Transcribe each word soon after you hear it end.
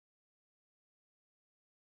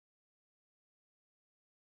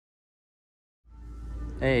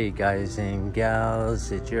Hey guys and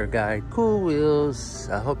gals, it's your guy Cool Wheels.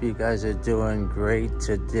 I hope you guys are doing great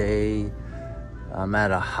today. I'm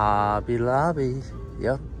at a Hobby Lobby.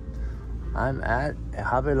 Yep, I'm at a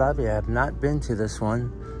Hobby Lobby. I have not been to this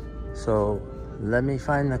one, so let me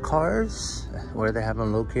find the cars where they have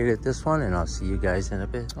them located, this one, and I'll see you guys in a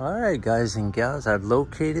bit. All right, guys and gals, I've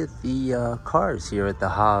located the cars here at the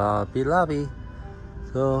Hobby Lobby.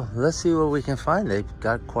 So let's see what we can find. They've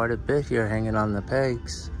got quite a bit here hanging on the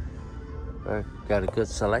pegs. Got a good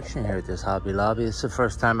selection here at this Hobby Lobby. It's the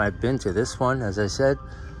first time I've been to this one, as I said.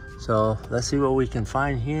 So let's see what we can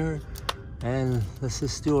find here, and let's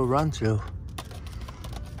just do a run through.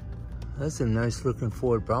 That's a nice looking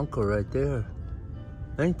Ford Bronco right there.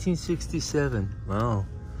 1967. Wow.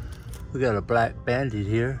 We got a black Bandit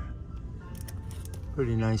here.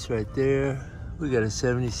 Pretty nice right there. We got a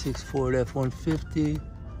 76 Ford F-150.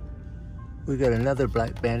 We got another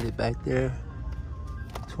black Bandit back there.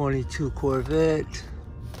 22 Corvette,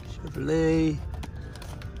 Chevrolet.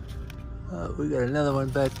 We got another one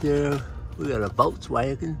back there. We got a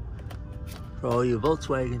Volkswagen. For all you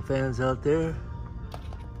Volkswagen fans out there.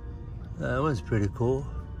 That one's pretty cool.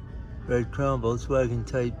 Red Crown Volkswagen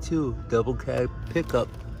Type 2, double cab pickup.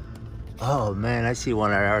 Oh man, I see one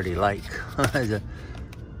I already like.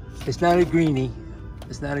 It's not a greenie.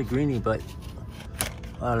 It's not a greenie, but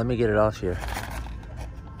wow, let me get it off here.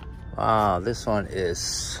 Wow, this one is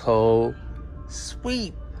so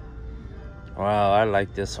sweet. Wow, I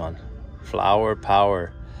like this one. Flower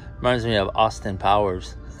Power. Reminds me of Austin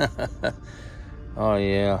Powers. Oh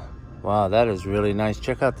yeah. Wow, that is really nice.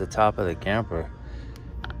 Check out the top of the camper.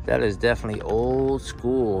 That is definitely old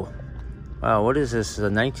school. Wow, what is this? A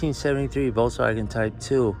 1973 Volkswagen Type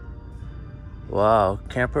 2. Wow,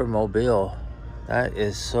 camper mobile. That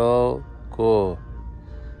is so cool.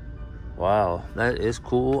 Wow, that is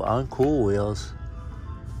cool on Cool Wheels,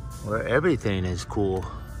 where everything is cool.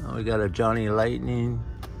 We got a Johnny Lightning.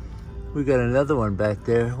 We got another one back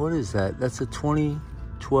there. What is that? That's a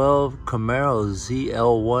 2012 Camaro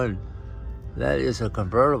ZL1. That is a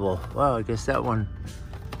convertible. Wow, I guess that one.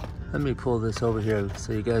 Let me pull this over here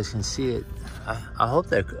so you guys can see it. I hope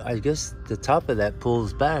that, I guess the top of that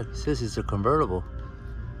pulls back. It says it's a convertible.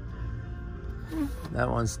 That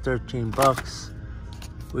one's 13 bucks.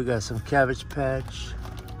 We got some Cabbage Patch.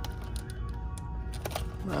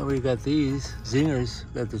 Well, we got these Zingers.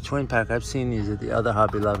 Got the twin pack. I've seen these at the other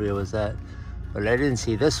Hobby Lobby I was at, but I didn't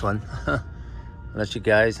see this one. I'll let you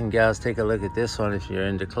guys and gals take a look at this one if you're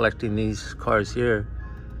into collecting these cars here.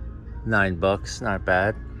 9 bucks, not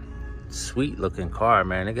bad. Sweet looking car,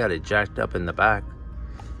 man. They got it jacked up in the back.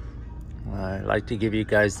 I like to give you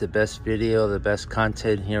guys the best video, the best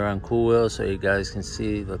content here on Cool Wheels, so you guys can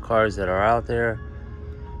see the cars that are out there.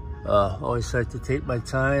 Always like to take my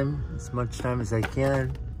time, as much time as I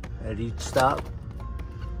can at each stop.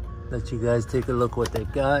 Let you guys take a look what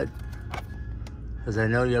they've got. Because I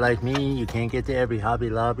know you're like me, you can't get to every Hobby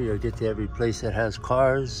Lobby or get to every place that has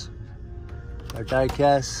cars. Our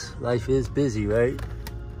diecast life is busy, right?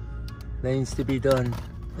 Things to be done.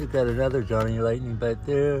 We got another Johnny Lightning back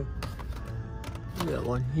there. We got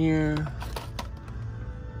one here.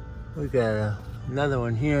 We got another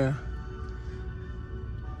one here.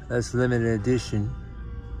 That's limited edition.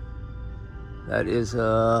 That is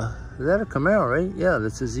that a Camaro, right? Yeah,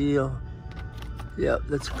 that's a ZL. Yep,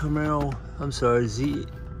 that's a Camaro. I'm sorry,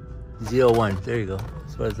 ZL1. There you go.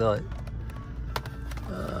 That's what I thought.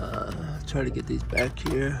 Try to get these back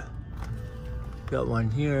here. Got one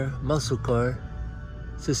here, muscle car.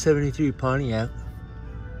 It's a 73 Pontiac.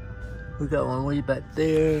 We got one way back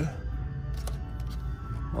there.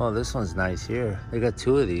 Oh, this one's nice here. They got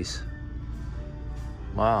 2 of these.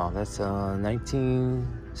 Wow, that's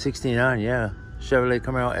 1969, yeah. Chevrolet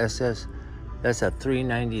Camaro SS. That's a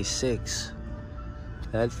 396.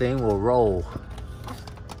 That thing will roll.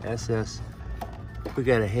 SS. We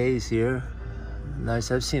got a Haze here.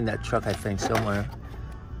 Nice, I've seen that truck, I think, somewhere.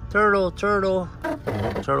 Turtle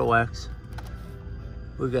wax.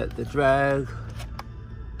 We got the drag.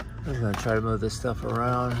 I'm gonna try to move this stuff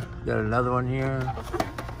around. Got another one here.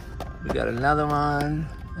 We got another one,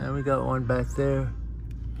 and we got one back there.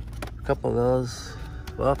 A couple of those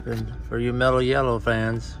up, and for you Mellow Yellow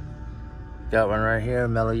fans, got one right here,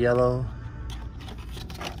 Mellow Yellow.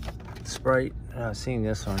 Sprite. I've seen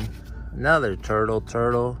this one. Another turtle.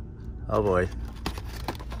 Oh boy.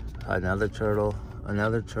 Another turtle.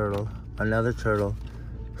 Another turtle. Another turtle.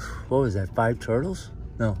 What was that? 5 turtles?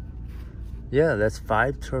 No. Yeah, that's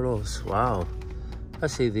 5 turtles. Wow. I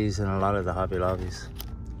see these in a lot of the Hobby Lobbies.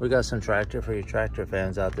 We got some tractor for you tractor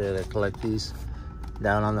fans out there that collect these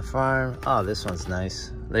down on the farm. Oh, this one's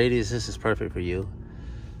nice. Ladies, this is perfect for you.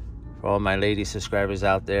 For all my lady subscribers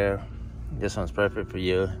out there, this one's perfect for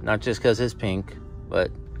you. Not just because it's pink, but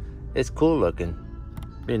it's cool looking.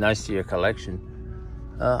 Be nice to your collection.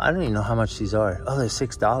 I don't even know how much these are. Oh, they're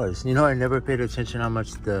 $6. You know, I never paid attention how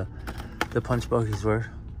much the punch buggies were.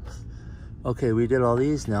 Okay, we did all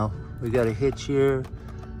these now. We got a hitch here.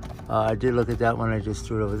 I did look at that one. I just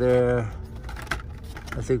threw it over there.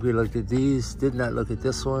 I think we looked at these. Did not look at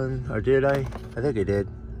this one, or did I? I think I did.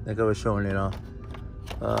 I think I was showing it off.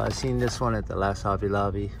 I seen this one at the last Hobby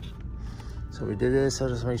Lobby. So we did this. I'll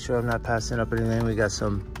just make sure I'm not passing up anything. We got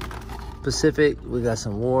some Pacific. We got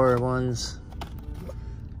some war ones.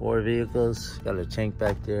 War vehicles. Got a tank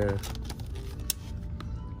back there.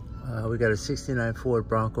 We got a 69 Ford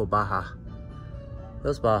Bronco Baja.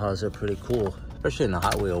 Those Bajas are pretty cool, especially in the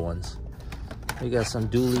Hot Wheel ones. We got some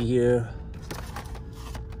dually here.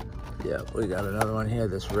 Yeah, we got another one here,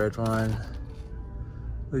 this red one.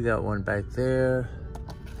 We got one back there.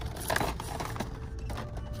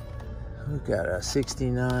 We got a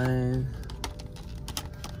 69.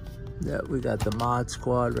 Yeah, we got the Mod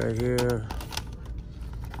Squad right here.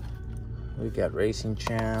 We got Racing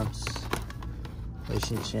Champs.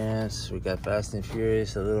 Racing Champs. We got Fast and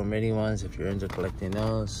Furious, the little mini ones if you're into collecting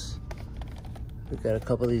those. We got a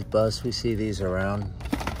couple of these busts. We see these around.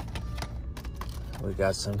 We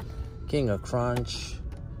got some King of Crunch.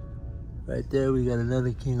 Right there, we got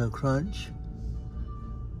another King of Crunch.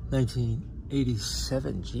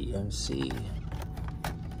 1987 GMC.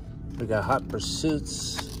 We got Hot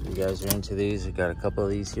Pursuits. You guys are into these. We got a couple of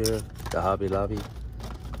these here. The Hobby Lobby.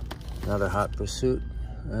 Another Hot Pursuit.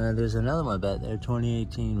 There's another one back there,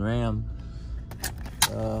 2018 Ram.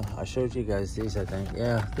 I showed you guys these, I think.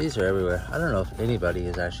 Yeah, these are everywhere. I don't know if anybody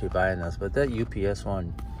is actually buying those, but that UPS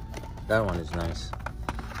one, that one is nice.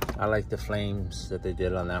 I like the flames that they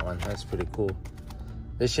did on that one. That's pretty cool.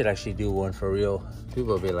 They should actually do one for real.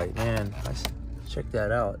 People will be like, man, check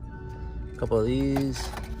that out. A couple of these.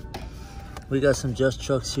 We got some Just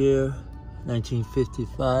Trucks here,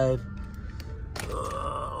 1955.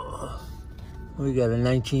 We got a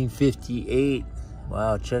 1958.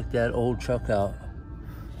 Wow, check that old truck out.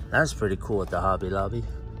 That's pretty cool at the Hobby Lobby.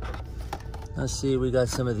 Let's see, we got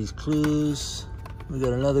some of these clues. We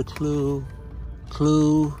got another clue.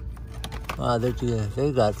 Wow, they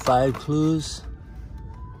got 5 clues.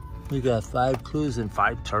 We got 5 clues and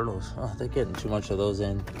 5 turtles. Oh, they're getting too much of those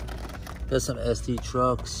in. Got some SD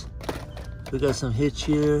trucks. We got some hitch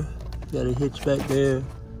here. Got a hitch back there.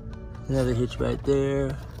 Another hitch right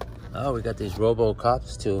there. Oh, we got these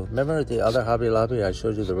Robo-Cops too. Remember at the other Hobby Lobby, I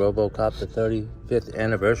showed you the Robo-Cop, the 35th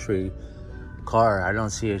anniversary car. I don't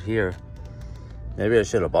see it here. Maybe I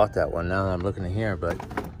should have bought that one now that I'm looking at here, but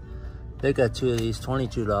they got 2 of these,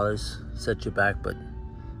 $22. Set you back, but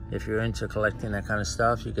if you're into collecting that kind of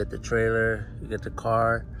stuff, you get the trailer, you get the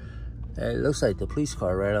car. It looks like the police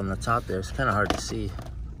car right on the top there. It's kind of hard to see.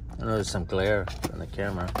 I know there's some glare on the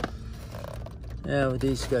camera. Yeah, with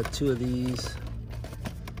these, got 2 of these.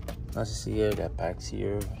 Nice to see here, got packs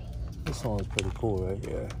here. This one was pretty cool right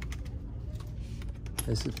here.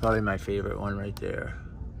 This is probably my favorite one right there.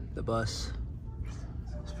 The bus.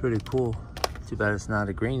 It's pretty cool. Too bad it's not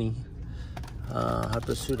a greenie. Hot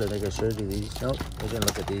Pursuit, I think I showed you these. Nope, we didn't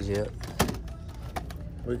look at these yet.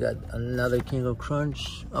 We got another King of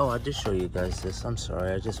Crunch. Oh, I did show you guys this. I'm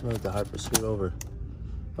sorry, I just moved the Hot Pursuit over.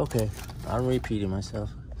 Okay, I'm repeating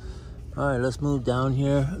myself. All right, let's move down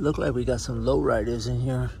here. Look like we got some lowriders in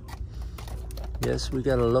here. Yes, we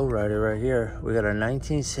got a lowrider right here. We got a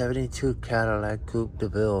 1972 Cadillac Coupe de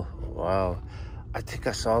Ville. Wow. I think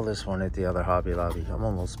I saw this one at the other Hobby Lobby. I'm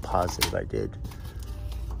almost positive I did.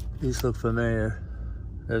 These look familiar.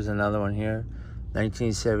 There's another one here.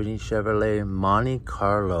 1970 Chevrolet Monte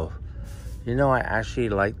Carlo. You know, I actually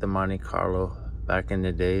liked the Monte Carlo back in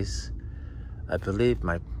the days. I believe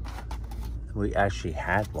we actually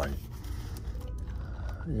had one.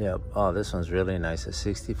 Yep. Oh, this one's really nice. A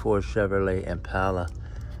 64 Chevrolet Impala.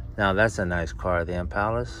 Now, that's a nice car. The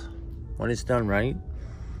Impalas, when it's done right,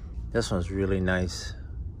 this one's really nice.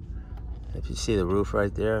 If you see the roof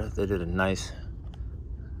right there, they did a nice,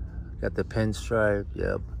 got the pinstripe.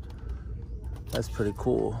 Yep. That's pretty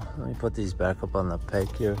cool. Let me put these back up on the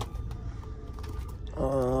peg here.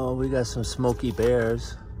 Oh, we got some Smokey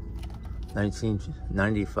Bears.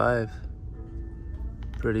 1995.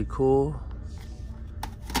 Pretty cool.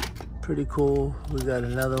 Pretty cool. We got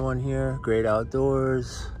another one here. Great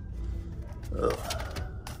Outdoors. Oh,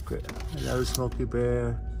 great. Another Smokey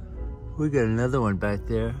Bear. We got another one back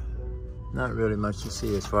there. Not really much to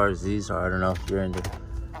see as far as these are. I don't know if you're into,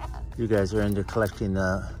 you guys are into collecting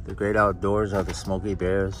the Great Outdoors or the Smokey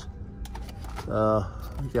Bears. We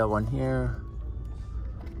got one here.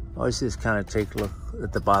 always just kind of take a look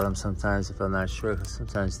at the bottom sometimes if I'm not sure, because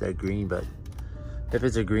sometimes they're green, but if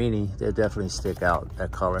it's a greenie, they definitely stick out,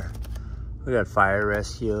 that color. We got fire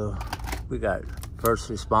rescue. We got first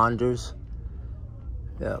responders.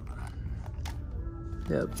 Yep.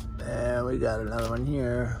 Yep. And we got another one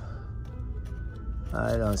here.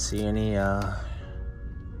 I don't see any,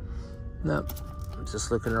 nope. I'm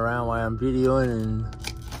just looking around while I'm videoing, and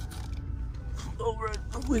over.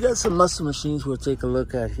 We got some muscle machines we'll take a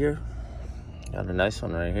look at here. Got a nice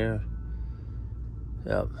one right here.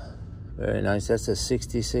 Yep. Very nice. That's a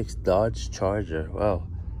 66 Dodge Charger. Wow.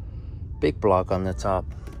 Big block on the top.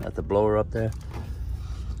 Got the blower up there.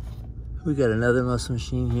 We got another muscle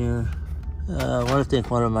machine here. I want to thank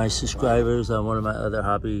one of my subscribers on one of my other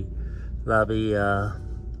Hobby Lobby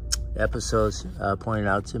episodes pointed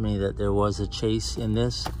out to me that there was a chase in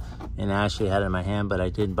this, and I actually had it in my hand, but I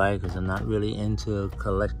didn't buy it because I'm not really into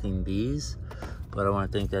collecting these. But I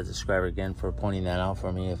want to thank that subscriber again for pointing that out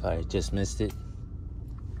for me if I just missed it.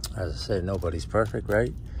 As I said, nobody's perfect,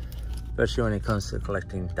 right? Especially when it comes to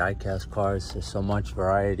collecting die-cast cars. There's so much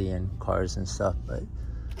variety in cars and stuff, but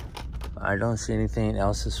I don't see anything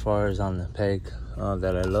else as far as on the peg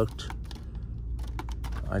that I looked.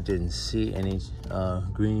 I didn't see any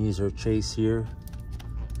greenies or chase here.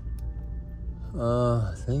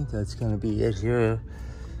 I think that's gonna be it here.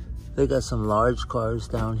 They got some large cars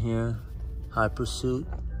down here. High Pursuit.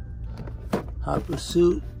 High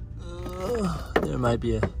Pursuit. There might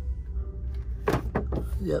be a...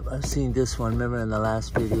 Yep, I've seen this one. Remember in the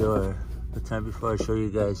last video or the time before I showed you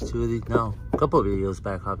guys two of these? No, a couple of videos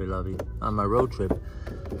back, Hobby Lobby, on my road trip.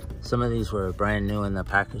 Some of these were brand new in the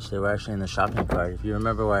package. They were actually in the shopping cart. If you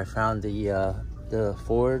remember where I found the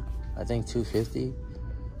Ford, I think 250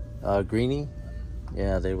 greenie.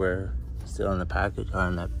 Yeah, they were still in the package, or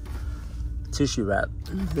in that tissue wrap.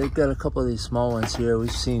 They got a couple of these small ones here.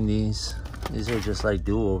 We've seen these. These are just like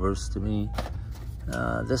do-overs to me.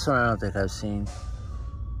 This one I don't think I've seen.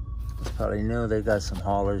 It's probably new. They got some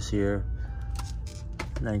haulers here.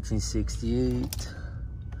 1968.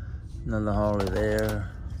 Another hauler there.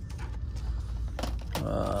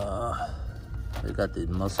 They got the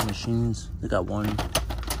muscle machines. They got one.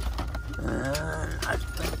 And I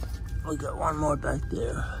think we got one more back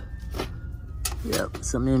there. Yep,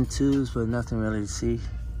 some M2s, but nothing really to see.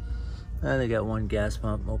 And they got one gas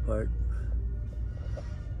pump Mopar.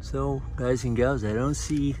 So, guys and gals, I don't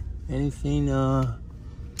see anything, oh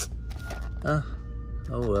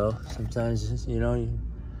well, sometimes, you know,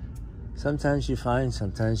 sometimes you find,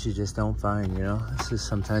 sometimes you just don't find, you know. It's just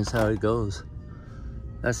sometimes how it goes.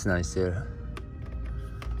 That's nice there.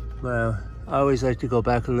 But I always like to go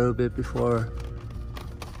back a little bit before,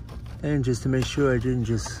 and just to make sure I didn't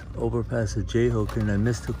just overpass a J-hook and I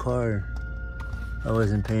missed a car I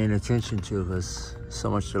wasn't paying attention to, because so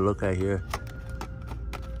much to look at here.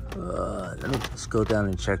 Let me just go down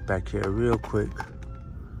and check back here real quick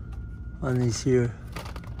on these here.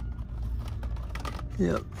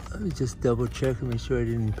 Yep, let me just double check and make sure I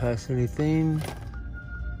didn't pass anything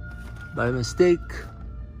by mistake.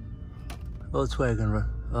 Volkswagen,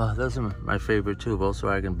 oh, those are my favorite too,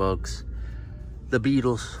 Volkswagen Bugs. The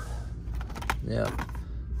Beetles. Yeah.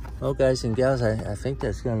 Well, guys and gals, I think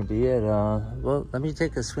that's gonna be it. Well, let me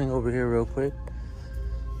take a swing over here real quick.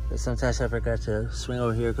 Sometimes I forgot to swing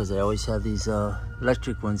over here because they always have these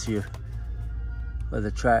electric ones here for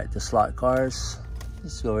the slot cars.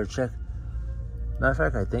 Let's go over and check. Matter of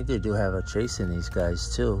fact, I think they do have a chase in these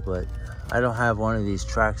guys too, but I don't have one of these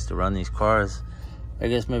tracks to run these cars. I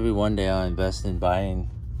guess maybe one day I'll invest in buying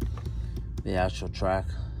the actual track.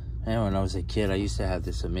 And when I was a kid, I used to have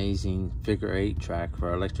this amazing figure-8 track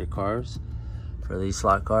for electric cars, for these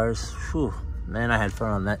slot cars. Whew, man, I had fun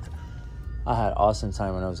on that. I had awesome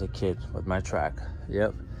time when I was a kid with my track.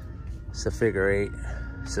 Yep, it's a figure-8.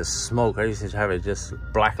 It's a smoke. I used to have it just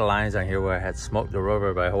black lines on here where I had smoked the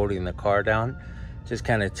rubber by holding the car down, just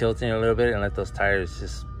kind of tilting a little bit and let those tires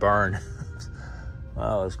just burn.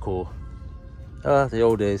 Wow, it was cool. The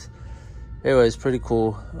old days. Anyways, pretty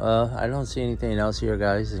cool. I don't see anything else here,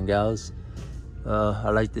 guys and gals. I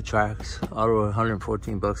like the tracks. Auto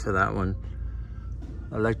 114 bucks for that one.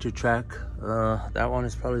 Electric track. That one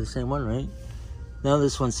is probably the same one, right? Now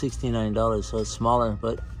this one's $69, so it's smaller,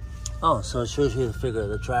 but oh, so it shows you the figure of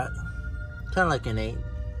the track. Kind of like an 8.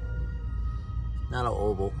 Not an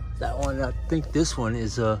oval. That one, I think this one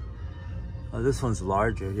is this one's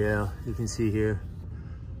larger. Yeah, you can see here.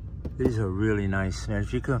 These are really nice, man.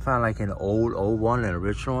 If you can find like an old one and a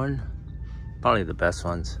richer one, probably the best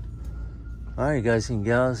ones. All right, guys and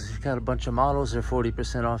gals, if you got a bunch of models, they're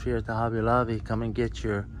 40% off here at the Hobby Lobby. Come and get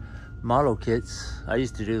your model kits. I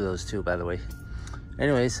used to do those too, by the way.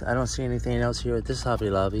 Anyways, I don't see anything else here at this Hobby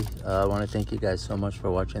Lobby. I want to thank you guys so much for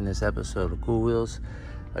watching this episode of Cool Wheels.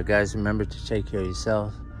 Guys, remember to take care of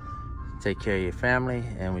yourself, take care of your family,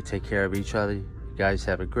 and we take care of each other. You guys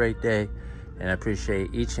have a great day, and I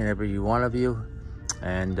appreciate each and every one of you.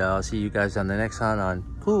 And I'll see you guys on the next one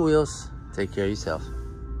on Cool Wheels. Take care of yourself.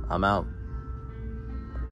 I'm out.